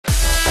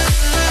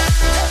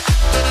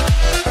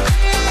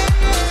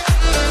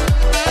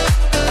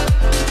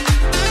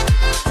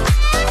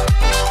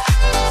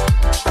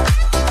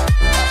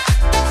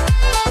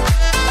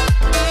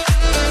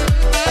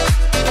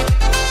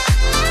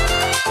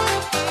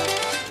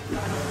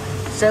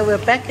So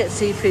we're back at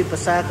Seafood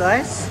Bazaar,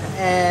 guys,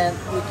 and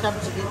we come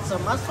to get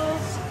some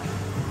mussels.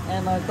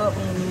 And I got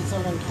me a New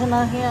Zealand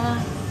kina here.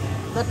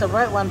 Got the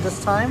right one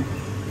this time,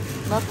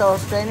 not the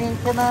Australian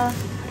kina.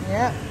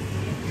 Yeah.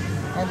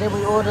 And then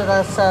we ordered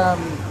us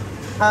some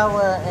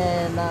Paua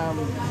and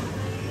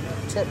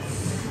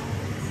chips.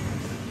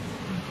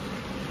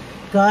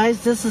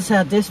 Guys, this is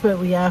how desperate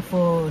we are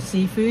for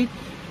seafood.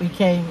 We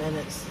came and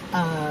it's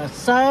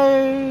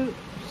so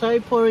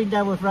pouring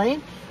down with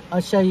rain.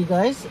 I'll show you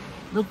guys.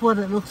 Look what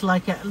it looks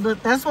like.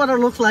 Look, that's what it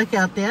looks like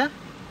out there.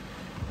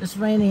 It's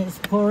raining, it's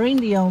pouring.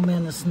 The old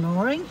man is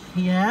snoring.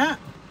 Yeah.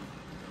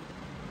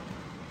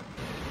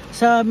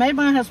 So I made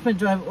my husband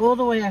drive all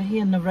the way out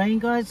here in the rain,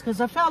 guys,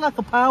 because I felt like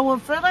a Paua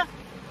fritter.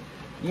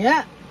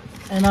 Yeah.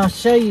 And I'll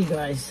show you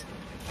guys.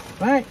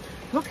 Right.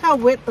 Look how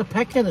wet the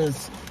packet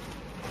is.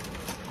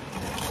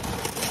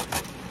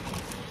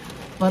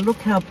 But look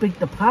how big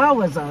the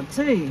Pauas are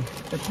too.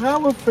 The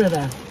Paua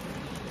fritter.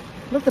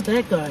 Look at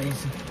that,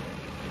 guys.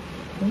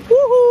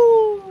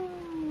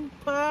 Woohoo!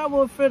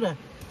 Paua fritter.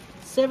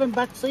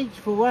 $7 each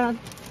for one.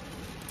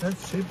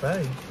 That's cheap,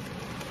 eh?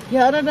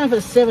 Yeah, I don't know if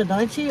it's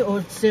 $7.90 or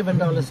it's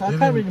 $7. I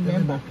can't really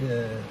remember.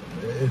 Yeah,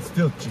 it's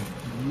still cheap.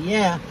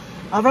 Yeah,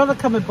 I'd rather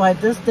come and buy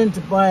this than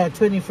to buy a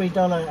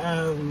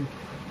 $23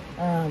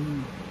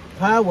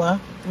 Paua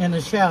and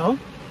a shell.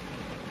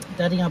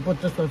 Daddy, I bought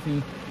this one for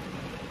you.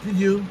 Did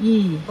you?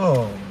 Yeah.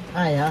 Oh.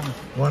 Ah, yeah.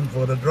 One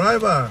for the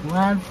driver.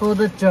 One for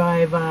the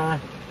driver.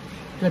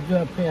 Gotta do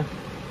a prayer.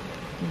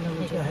 You know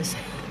what, guys?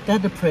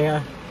 Got the prayer.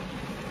 I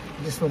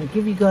just want to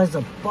give you guys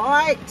a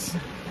bite.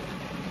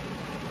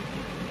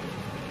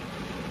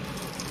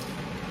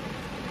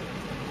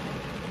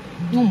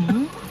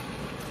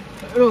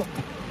 Look.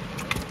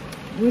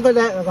 Look at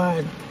that,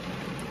 guys.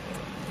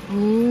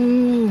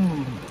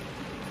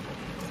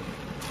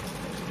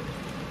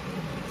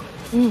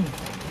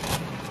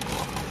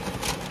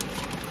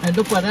 And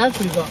look what else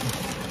we got.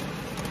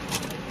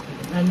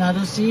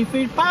 Another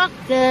seafood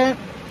pocket.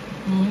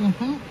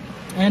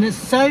 And it's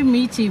so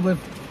meaty with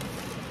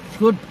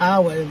good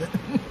power in it.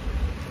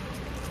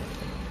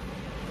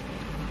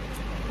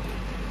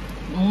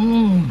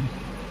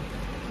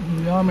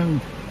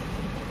 Yummy.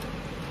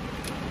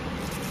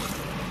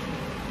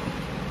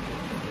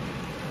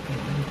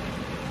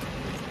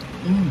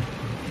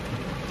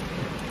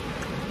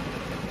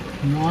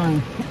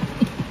 Nice.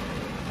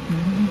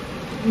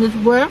 It's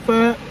worth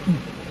it.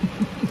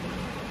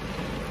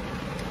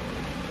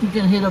 You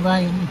can hear the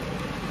rain.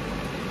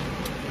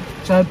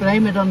 So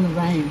blame it on the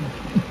rain.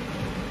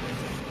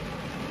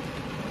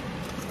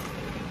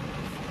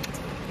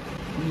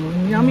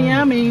 Yummy,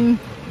 yummy.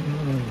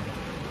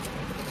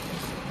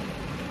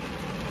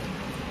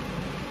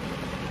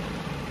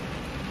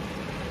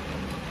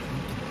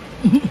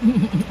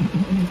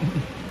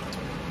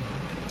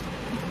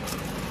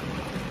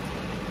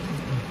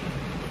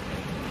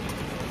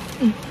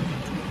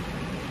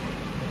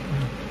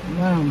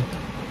 Wow.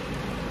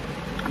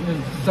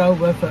 It's so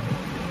worth it.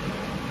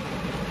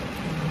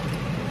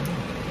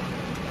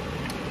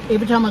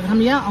 Every time I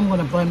come here, I'm going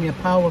to buy me a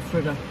Paua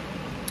fritter.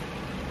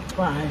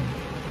 Bye.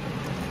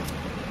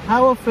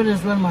 Paua fritter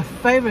is one of my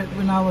favorite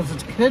when I was a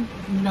kid.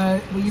 You know,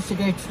 we used to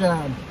go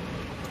to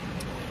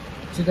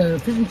the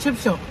fish and chip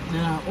shop,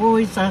 and I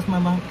always ask my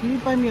mum, "Can you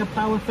buy me a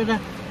Paua fritter?"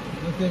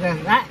 And she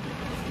goes, "Ah,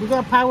 we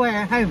got Paua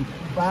at home,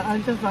 but I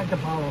just like the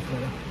Paua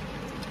fritter."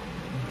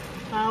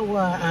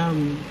 Paua,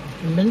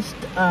 minced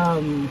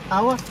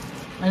Paua,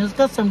 and it's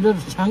got some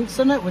little chunks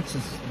in it, which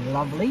is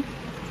lovely.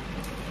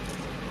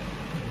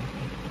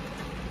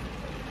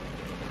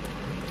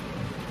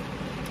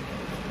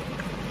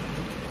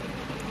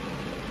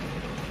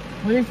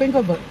 What do you think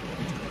of it?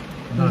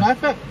 You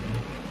like it?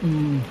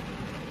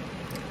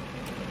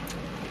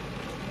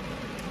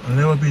 I've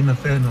never been a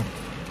fan of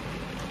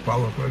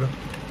Paua fritter,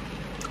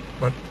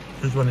 but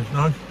this one is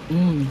nice.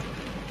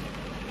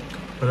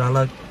 But I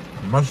like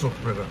mussel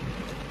fritter.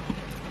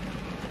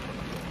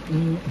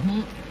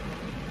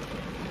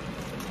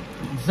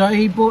 So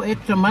he bought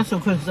extra mussel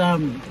because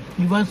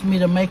he wants me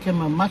to make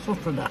him a mussel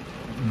fritter.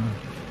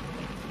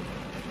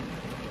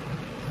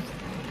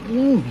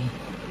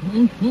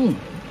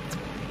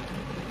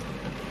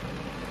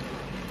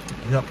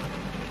 Yep.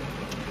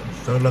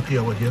 So lucky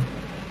over here.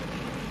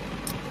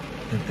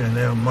 You can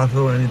have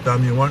mussel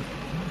anytime you want.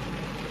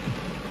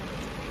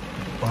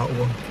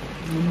 Paua.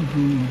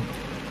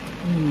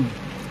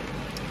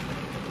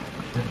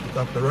 Just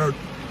up the road.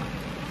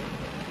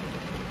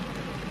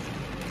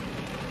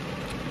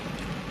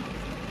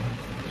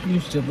 You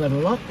still got a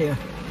lot there.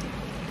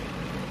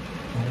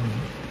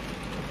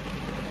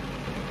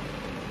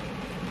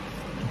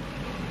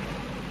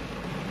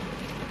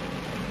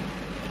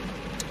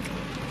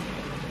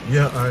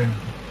 Yeah,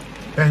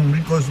 and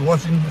because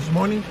washing this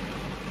morning,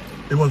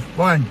 it was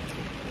fine.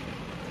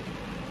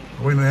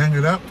 When I hang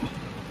it up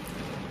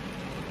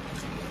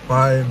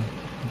by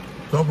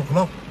 12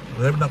 o'clock,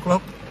 11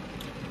 o'clock,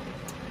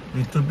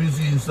 we're too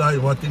busy inside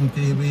watching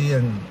TV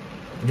and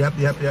yep.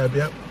 It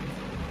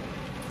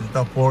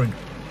stopped pouring.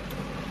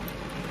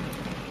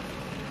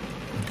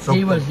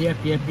 He was, yep.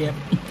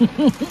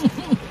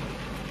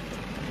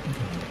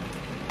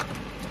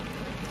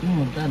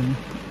 Oh, done.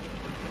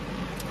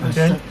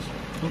 Again,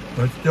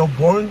 it's still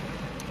boring.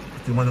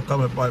 If you want to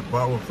come and buy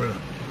Paua fritter.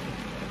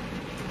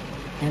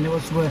 And it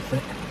was worth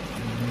it.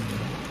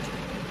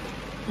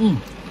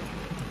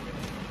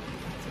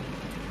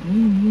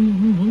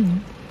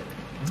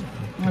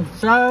 It's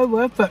so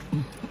worth it.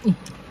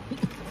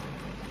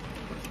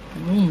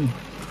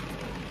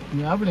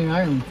 Lovely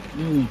home.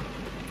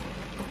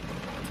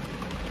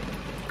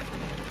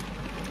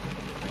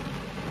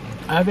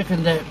 I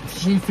reckon that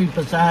Seafood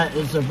Bazaar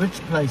is a rich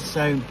place,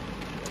 so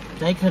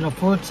they can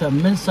afford to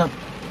mince up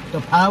the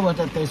Paua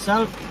that they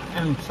sell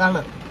and sell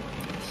it.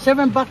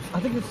 $7, I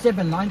think it's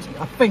 $7.90.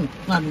 I think,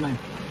 I don't know,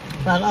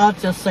 but I'll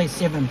just say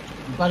 $7.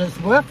 But it's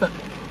worth it.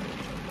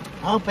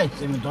 I'll pay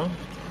 $7.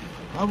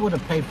 I would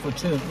have paid for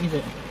 2 and eat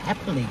it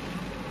happily.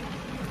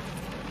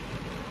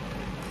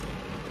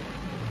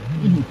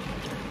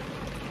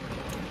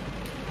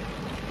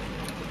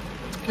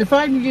 If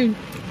I knew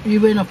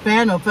you weren't a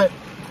fan of it,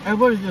 I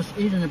would have just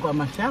eaten it by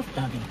myself,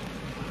 Daddy.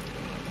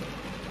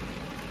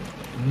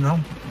 No,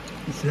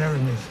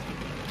 sharing is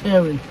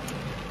Sharing.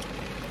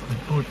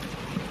 good.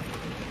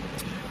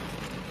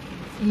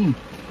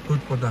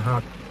 Good for the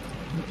heart.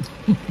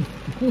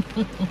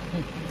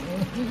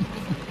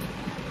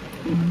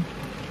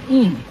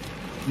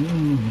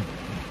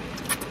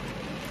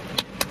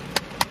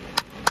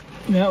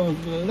 That was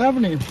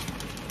lovely.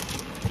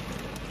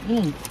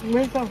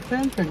 Where's our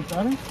sandwich,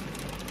 darling?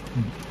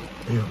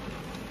 Yeah.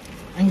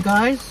 And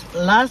guys,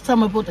 last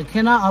time I bought the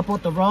Kenna, I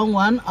bought the wrong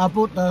one. I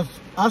bought the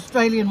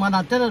Australian one.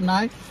 I didn't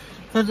know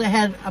because it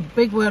had a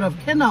big word of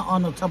Kenna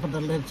on the top of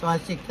the lid. So I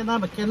said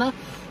Kenna,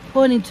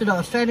 pointing to the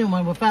Australian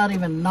one without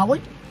even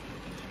knowing.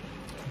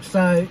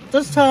 So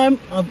this time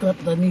I've got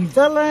the New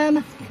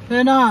Zealand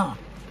Kenna.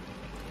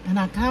 And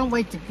I can't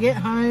wait to get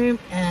home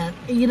and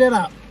eat it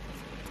up.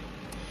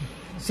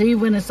 See,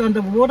 when it's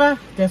underwater,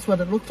 that's what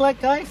it looks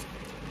like, guys.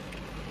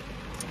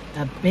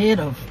 A bed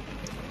of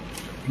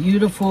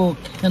beautiful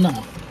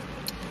Kenna.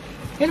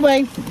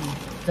 Anyway,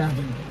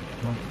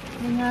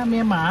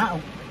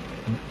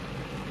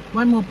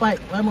 one more bite,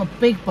 one more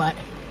big bite.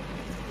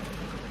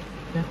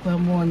 Just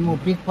one more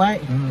big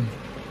bite.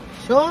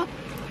 Sure?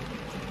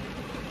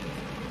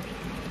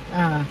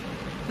 Yeah.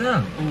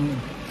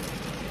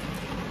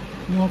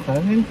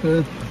 Okay, thank you.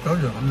 I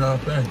told you, I'm not a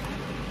fan.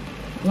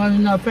 Well,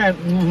 you're not fat.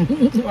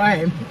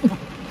 Right.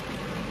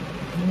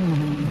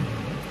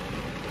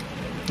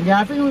 Yeah,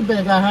 I think we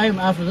better go home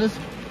after this.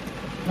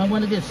 I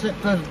want to get sick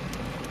because,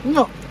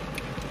 look,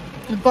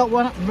 I've got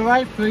one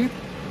right food.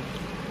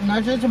 And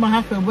I said to my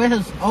husband, wear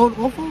his old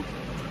waffle.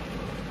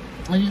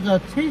 And he's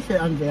got a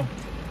t-shirt under there.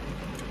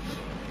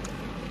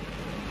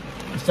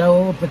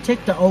 So it will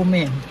protect the old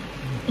man.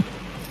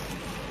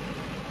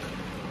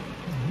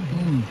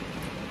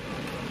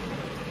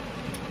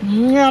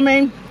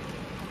 Yummy.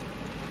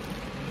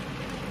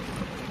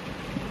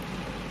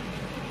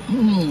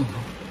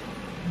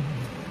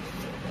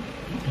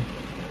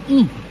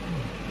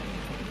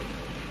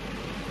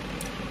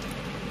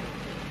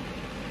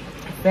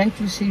 Thank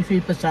you,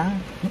 Seafood Bazaar.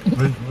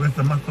 Where's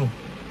the mussel?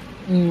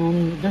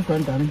 This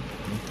one, darling.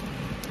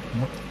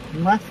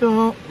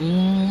 Mussel.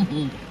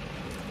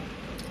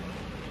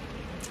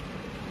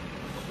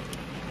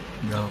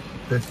 No,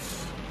 this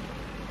is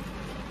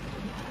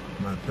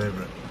my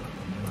favorite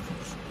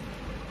mussels.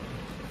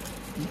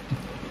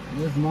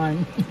 This is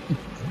mine.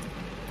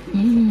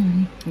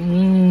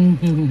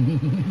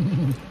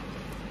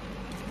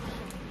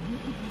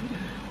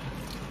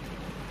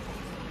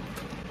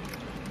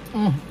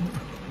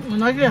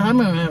 When I get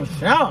home, I'm gonna have a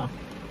shower.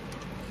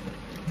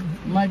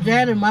 My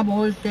dad and mom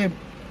always said,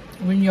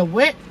 when you're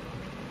wet,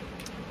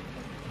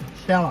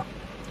 shower.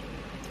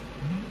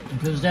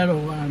 Because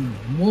that'll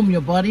warm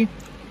your body.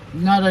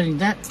 Not only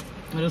that,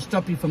 it'll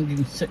stop you from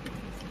getting sick.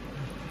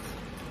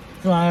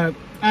 So I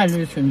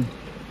listen.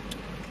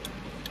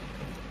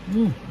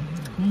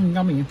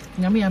 Yummy,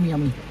 yummy, yummy,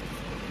 yummy.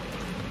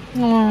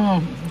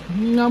 Oh,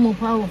 no more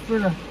Paua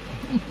fritter.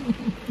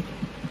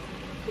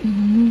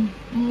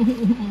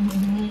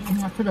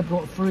 I could have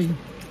brought 3.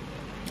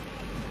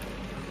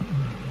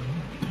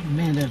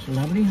 Man, that's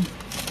lovely.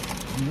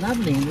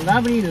 Lovely,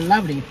 lovely,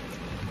 lovely.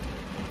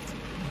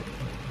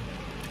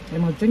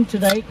 And my drink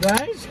today,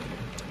 guys,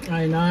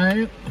 I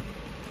know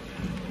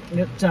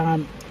it's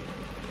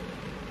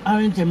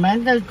orange and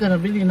mango. It's got a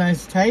really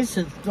nice taste.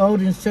 It's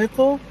golden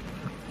circle.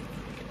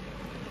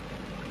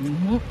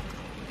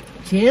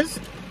 Cheers.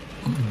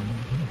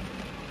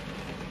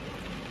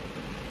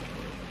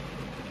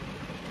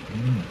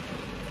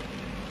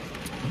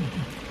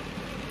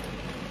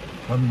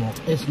 One more.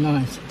 It's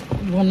nice.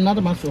 You want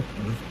another mussel?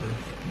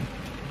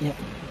 Yep.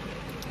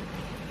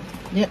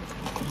 Yep.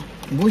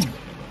 Boy.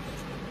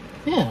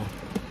 Yeah.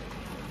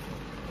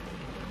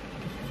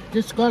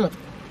 Just scallop.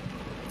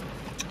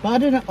 But I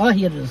didn't. Oh,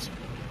 here it is.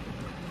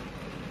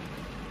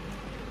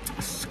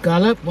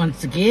 Scallop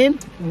once again.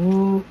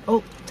 Ooh.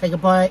 Oh, take a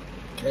bite.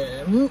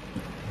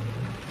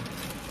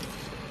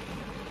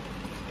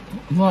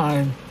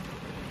 Wow.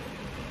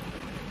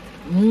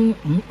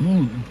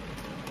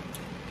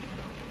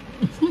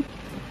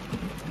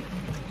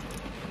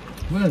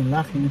 We're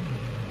lucky.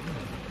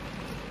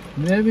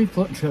 Very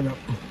fortunate.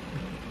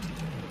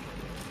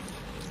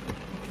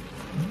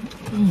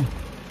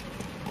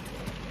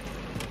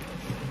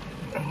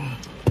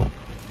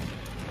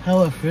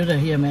 Power fritter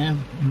here, man.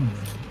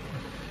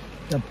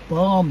 The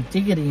bomb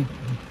diggity.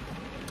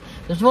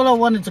 That's what I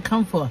wanted to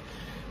come for.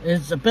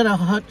 Is a bit of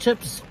hot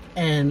chips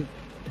and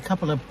a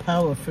couple of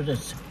power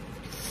fritters.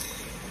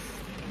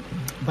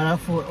 But I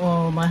thought,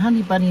 oh, my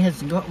honey bunny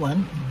hasn't got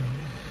one.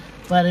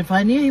 But if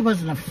I knew he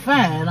wasn't a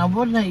fan, I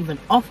wouldn't have even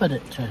offered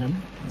it to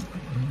him.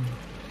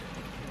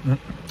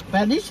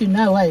 But at least you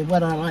know, hey,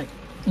 what I like.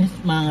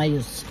 It's my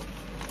nails.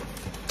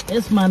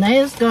 It's my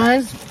nails,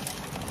 guys.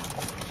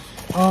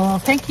 Oh,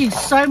 thank you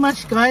so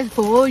much, guys,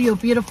 for all your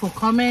beautiful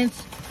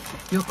comments,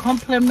 your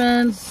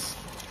compliments,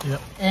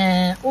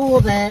 and all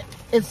that.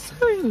 It's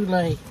so,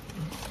 like,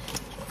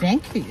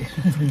 thank you.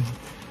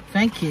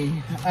 Thank you.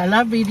 I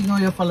love reading all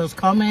your followers'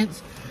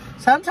 comments.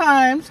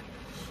 Sometimes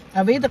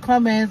I read the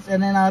comments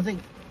and then I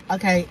think,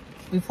 okay,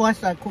 before I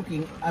start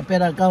cooking, I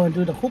better go and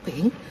do the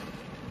cooking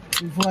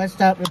before I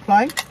start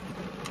replying.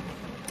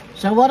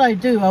 So what I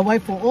do, I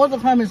wait for all the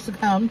comments to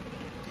come,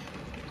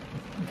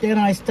 then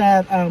I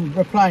start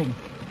replying.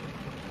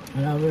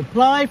 And I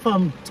reply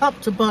from top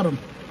to bottom.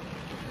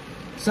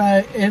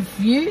 So if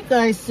you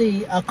guys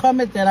see a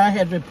comment that I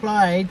had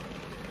replied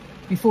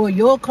before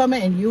your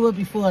comment and you were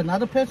before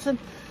another person,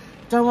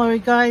 don't worry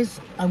guys,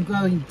 I'm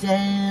going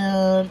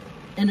down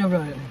in a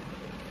row.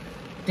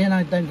 Then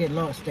I don't get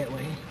lost that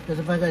way. Because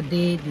if I go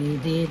there,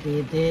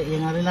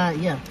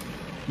 yeah,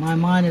 my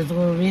mind is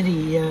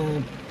already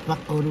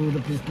buckled the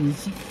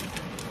business.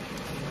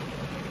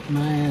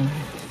 My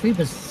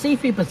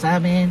free Bazaar,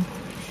 man.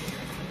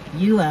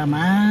 You are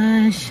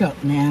my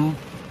shop now.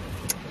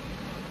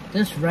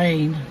 This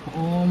rain,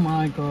 oh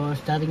my gosh,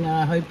 darling,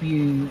 I hope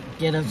you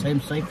get us home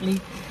safely.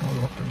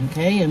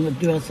 Okay, and we'll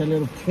do us a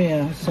little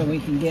prayer so we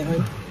can get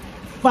home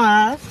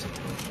fast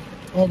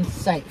and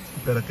safe.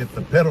 Better get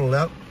the pedal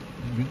out.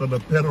 You're going to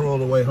pedal all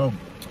the way home.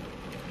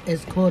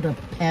 It's called a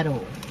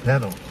paddle.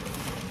 Pedal.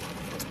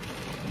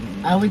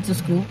 I went to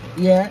school,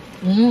 yeah.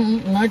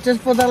 Not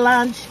just for the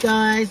lunch,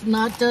 guys,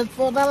 not just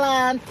for the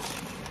lunch.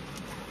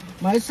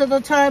 Most of the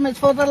time it's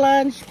for the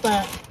lunch,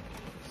 but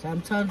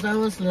sometimes I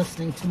was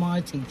listening to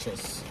my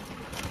teachers.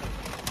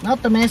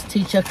 Not the maths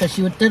teacher, because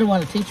she didn't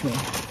want to teach me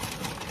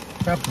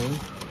properly.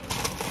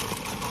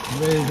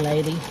 Rude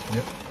lady.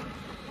 Yep.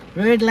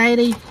 Rude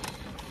lady.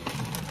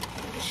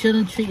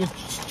 Shouldn't treat your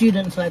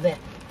students like that.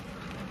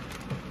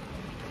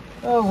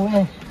 Oh,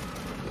 well.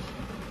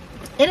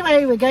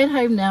 Anyway, we're going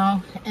home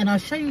now, and I'll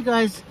show you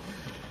guys,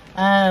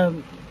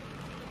 you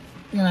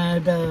know,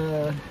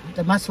 the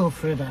mussel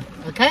fritter,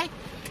 okay?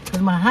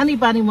 Because my honey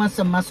bunny wants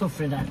some mussel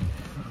fritter.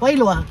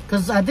 Porirua,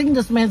 because I think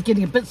this man's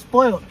getting a bit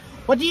spoiled.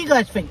 What do you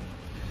guys think?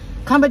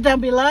 Comment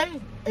down below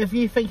if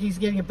you think he's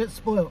getting a bit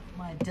spoiled.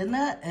 My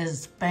dinner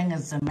is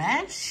bangers and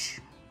mash.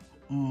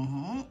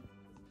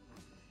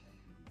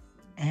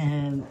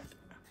 And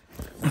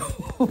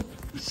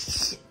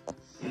shit.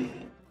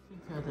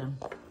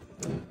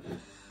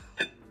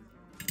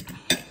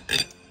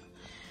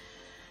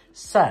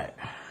 So,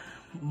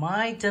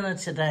 my dinner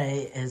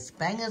today is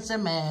bangers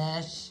and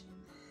mash.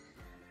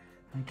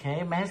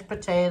 Okay, mashed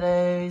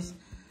potatoes,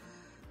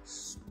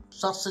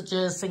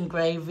 sausages and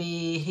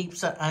gravy,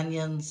 heaps of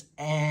onions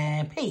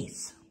and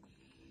peas.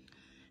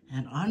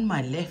 And on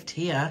my left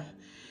here,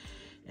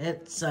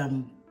 it's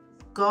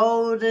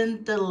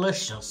golden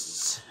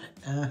delicious.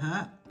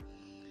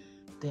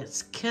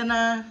 That's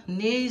kina,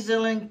 New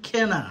Zealand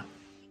kina.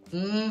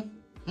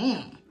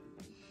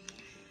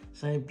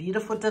 So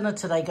beautiful dinner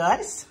today,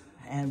 guys,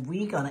 and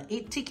we're gonna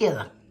eat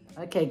together.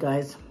 Okay,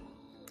 guys,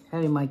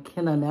 having my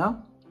kina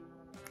now.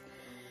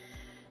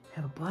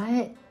 Have a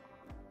bite.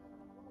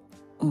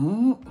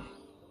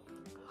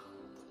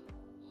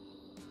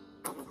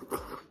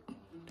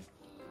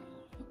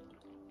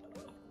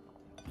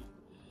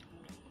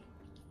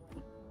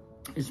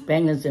 It's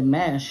bangers and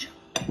mash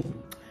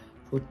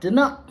for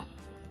dinner.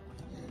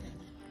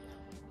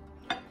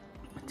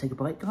 Take a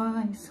bite,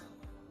 guys.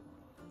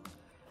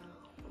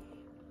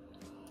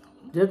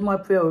 Did my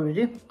prayer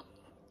already.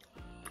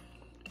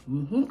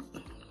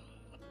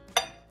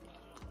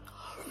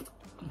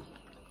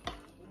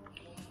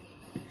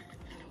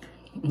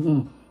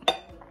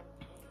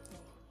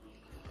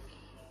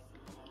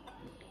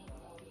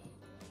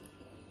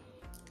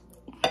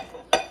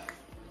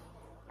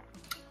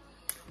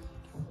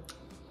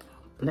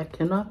 Black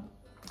kina.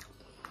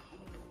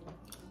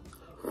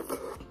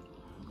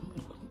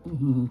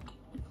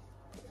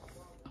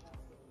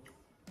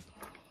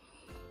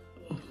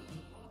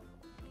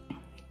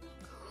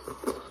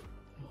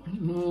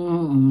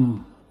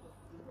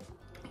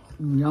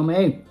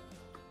 Yummy.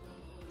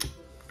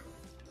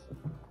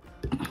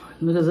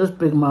 Look at this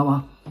big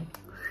mama.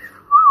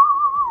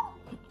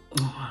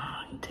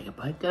 Take a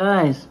bite,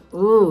 guys.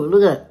 Ooh,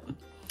 look at it.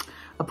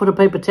 I put a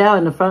paper towel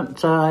in the front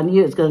so I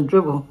knew it was going to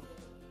dribble.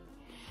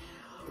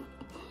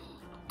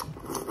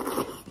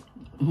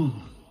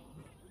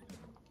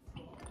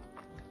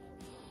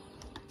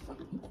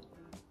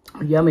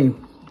 Yummy.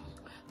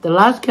 The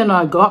last can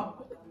I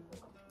got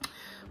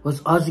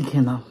was Aussie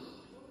kenna.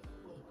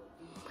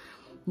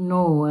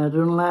 No, I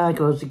don't like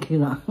Aussie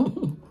kenna.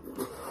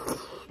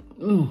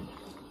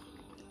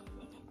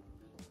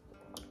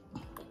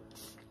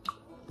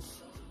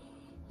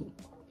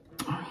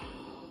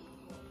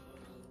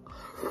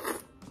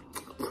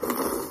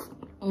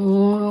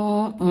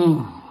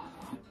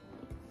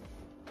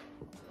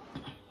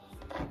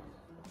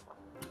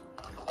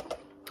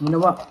 You know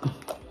what?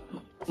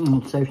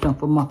 I'll save some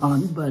for my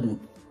honey bun.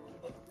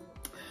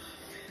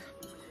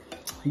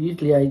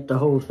 Usually I eat the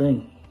whole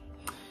thing,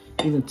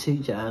 even 2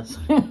 jars.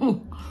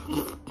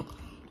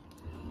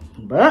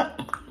 But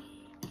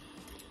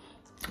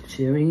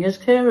sharing is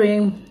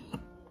caring.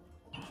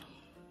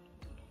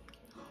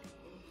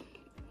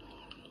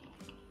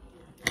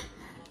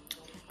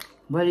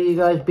 What have you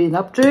guys been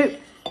up to?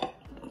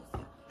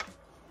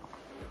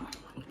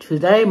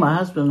 Today my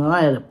husband and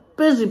I had a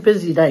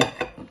busy day.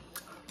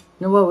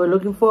 You know what we're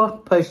looking for?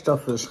 Post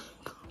office.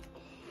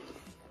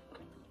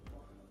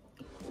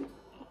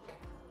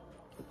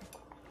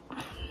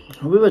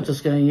 We were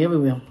just going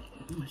everywhere.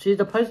 See,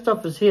 the post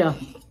office here,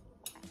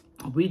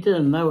 we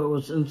didn't know it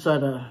was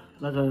inside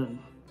like a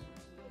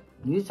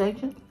news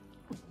agent.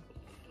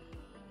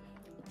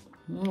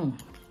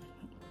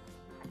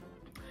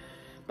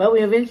 But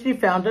we eventually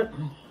found it.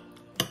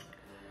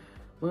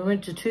 We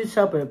went to 2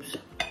 suburbs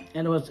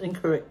and it was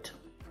incorrect.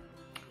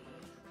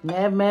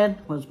 Navman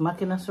was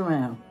mucking us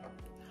around.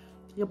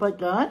 Yeah, but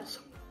guys,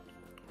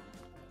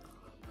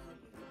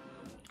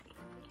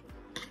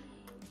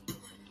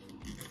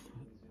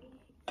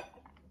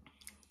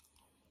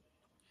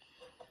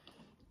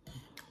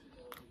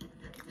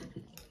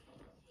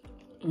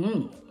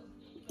 and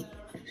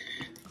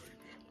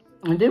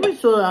then we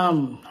saw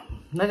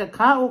like a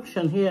car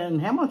auction here in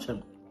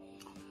Hamilton.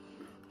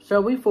 So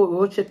we thought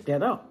we'll check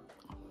that out.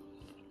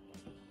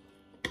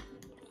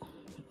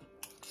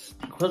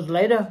 Because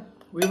later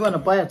we want to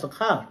buy us a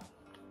car.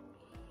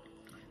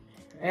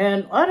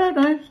 And I don't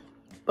know,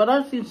 but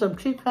I've seen some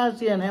cheap cars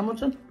here in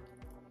Hamilton.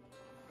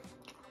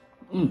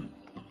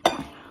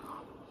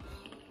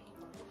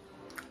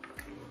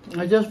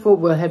 I just thought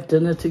we'll have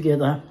dinner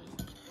together.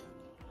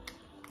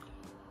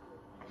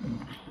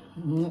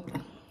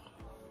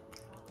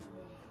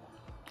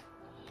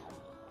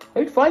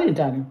 Who's fighting,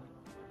 Tony?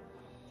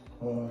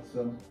 Oh, it's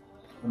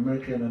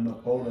American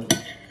and Poland.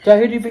 So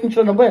who do you think's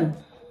gonna win?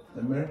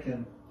 The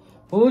American.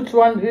 Which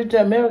one? Who's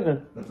the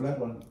American? The black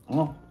one.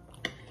 Oh.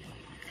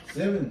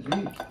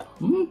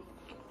 7-3.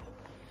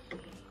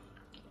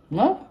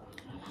 No?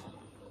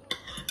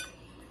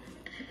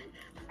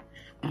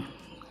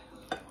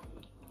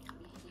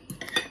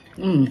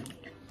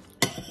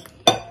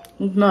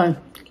 No.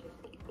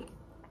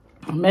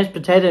 Mashed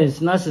potato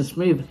is nice and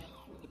smooth.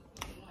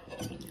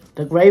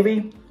 The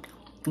gravy,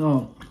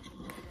 oh,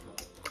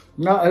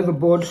 not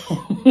overboard.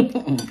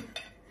 It's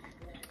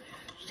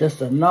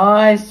just a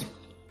nice,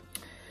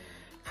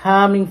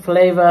 calming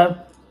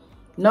flavor.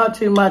 Not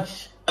too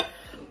much,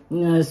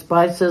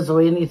 spices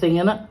or anything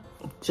in it.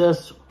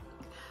 Just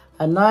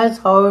a nice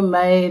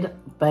homemade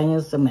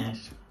bangers to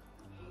mash.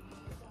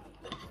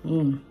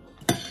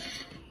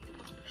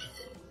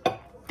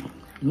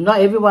 Not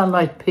everyone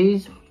likes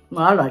peas.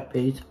 I like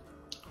peas.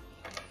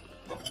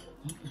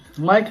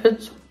 My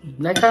kids,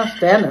 they can't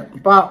stand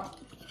it, but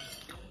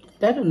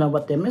they don't know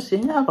what they're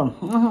missing out on.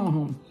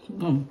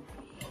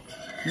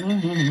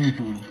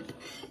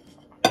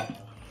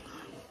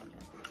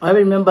 I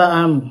remember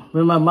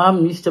when my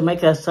mom used to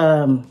make us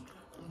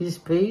these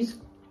peas.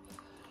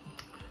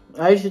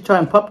 I used to try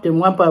and pop them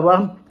one by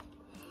one,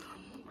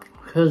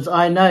 because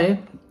I know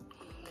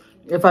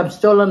if I'm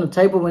still on the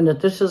table when the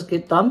dishes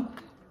get done,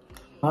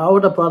 my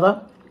older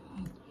brother,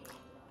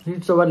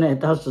 he's the one that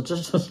does the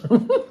dishes.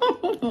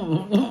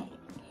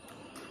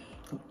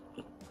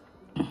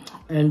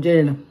 And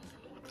then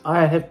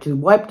I have to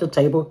wipe the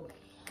table,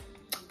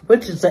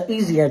 which is an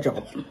easier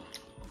job.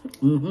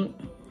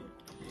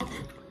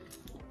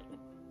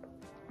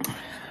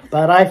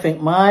 But I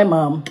think my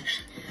mom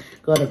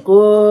got a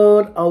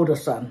good older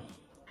son,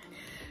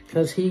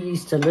 because he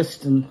used to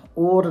listen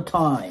all the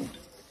time.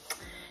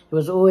 He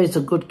was always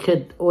a good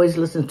kid, always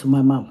listened to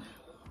my mom.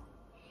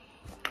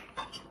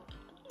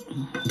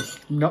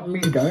 Not me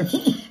though.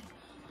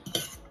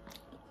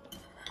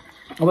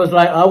 I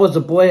was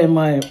a boy and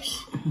my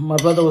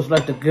brother was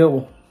like the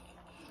girl.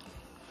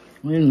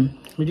 We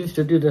used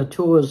to do the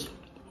chores.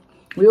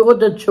 We all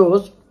did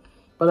chores,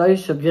 but I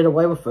used to get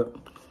away with it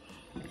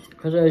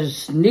because I was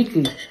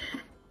sneaky.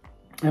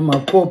 And my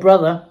poor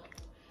brother,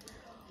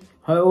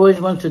 I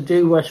always wanted to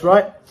do what's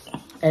right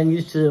and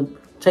used to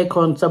take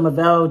on some of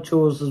our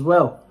chores as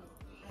well.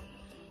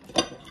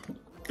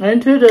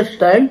 And to this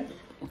day,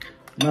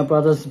 my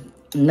brother's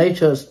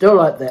nature is still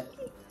like that.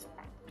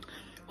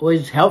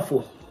 Always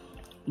helpful,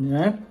 you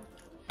know.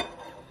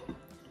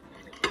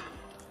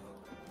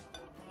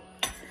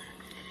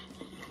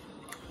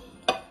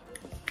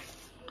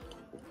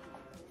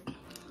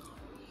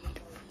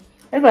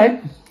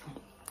 Anyway,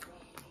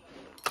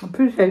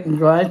 appreciate you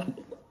guys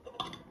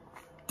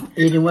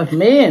eating with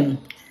me and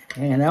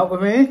hanging out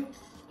with me.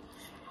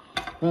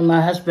 When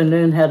my husband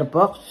learned how to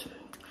box,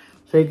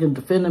 so he can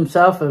defend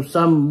himself if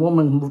some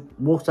woman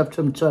walks up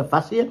to him to a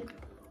fussy.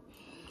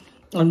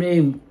 I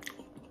mean,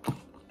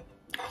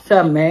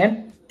 some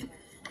man.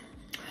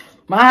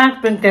 My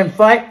husband can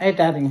fight. Hey,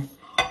 Daddy.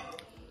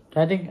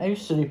 Daddy, are you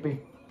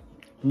sleepy?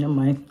 Never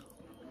mind.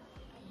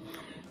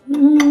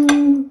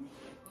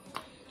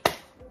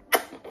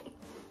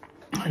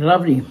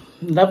 Lovely.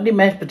 Lovely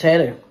mashed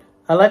potato.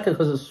 I like it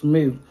because it's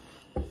smooth.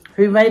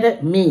 Who made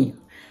it? Me.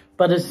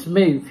 But it's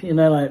smooth, you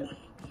know, like...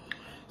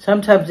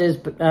 Sometimes there's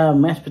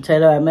mashed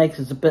potato I make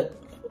is a bit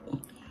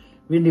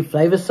really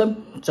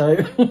flavoursome.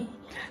 So,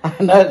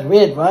 I know it's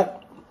weird, right?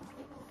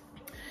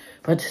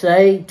 But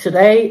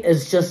today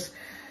is just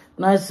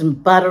nice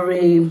and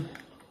buttery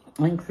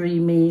and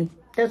creamy.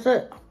 That's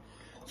it.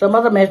 Some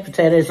other mashed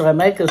potatoes I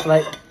make is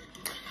like,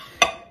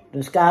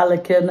 there's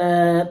garlic in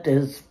it,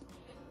 there's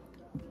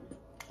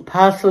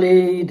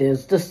parsley,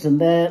 there's this and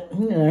that,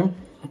 you know.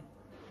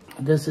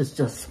 This is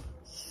just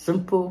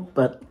simple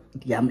but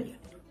yummy.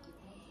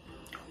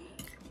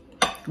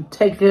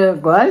 Take care,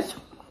 guys.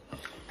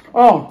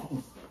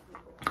 Oh,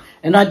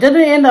 and I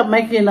didn't end up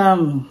making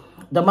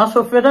the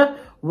mussel fritter.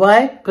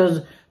 Why?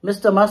 Because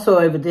Mr. Mussel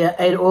over there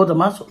ate all the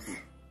mussels.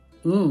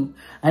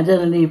 I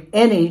didn't leave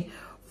any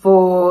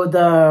for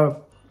the...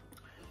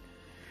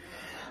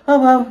 Oh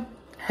well,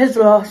 his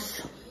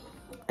loss.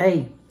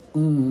 Hey.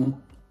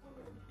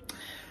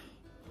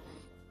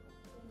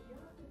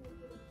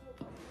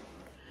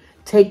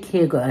 Take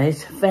care,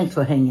 guys. Thanks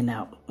for hanging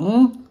out.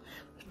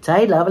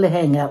 Say lovely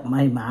hang out,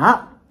 my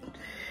ma.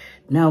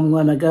 Now I'm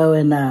gonna go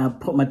and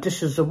put my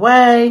dishes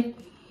away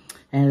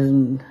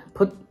and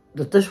put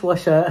the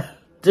dishwasher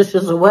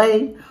dishes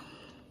away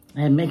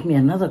and make me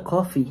another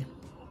coffee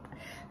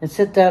and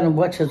sit down and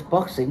watch his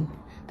boxing.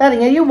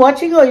 Darling, are you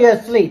watching or are you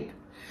asleep?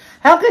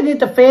 How can you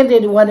defend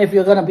anyone if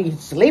you're gonna be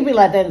sleeping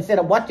like that instead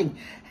of watching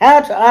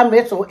how to arm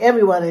wrestle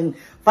everyone and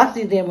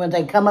fussing them when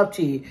they come up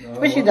to you? No,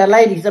 especially the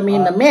ladies, the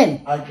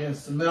men. I can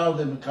smell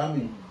them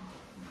coming.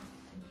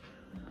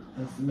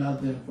 I smell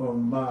them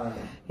from miles.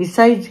 He's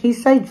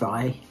so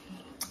dry.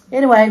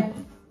 Anyway,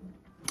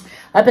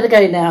 I better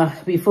go now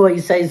before he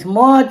says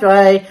more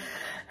dry.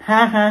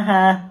 Ha ha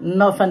ha.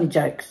 Not funny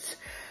jokes.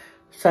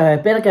 So I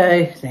better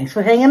go. Thanks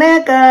for hanging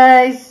out,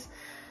 guys.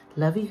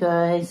 Love you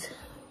guys.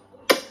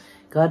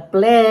 God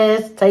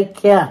bless. Take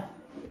care.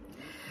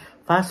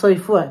 Fasoi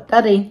for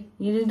Daddy,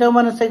 you don't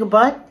want to say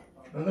goodbye?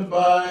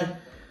 Goodbye.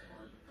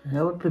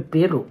 That would be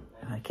better.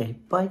 Okay,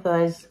 bye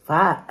guys.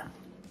 Bye.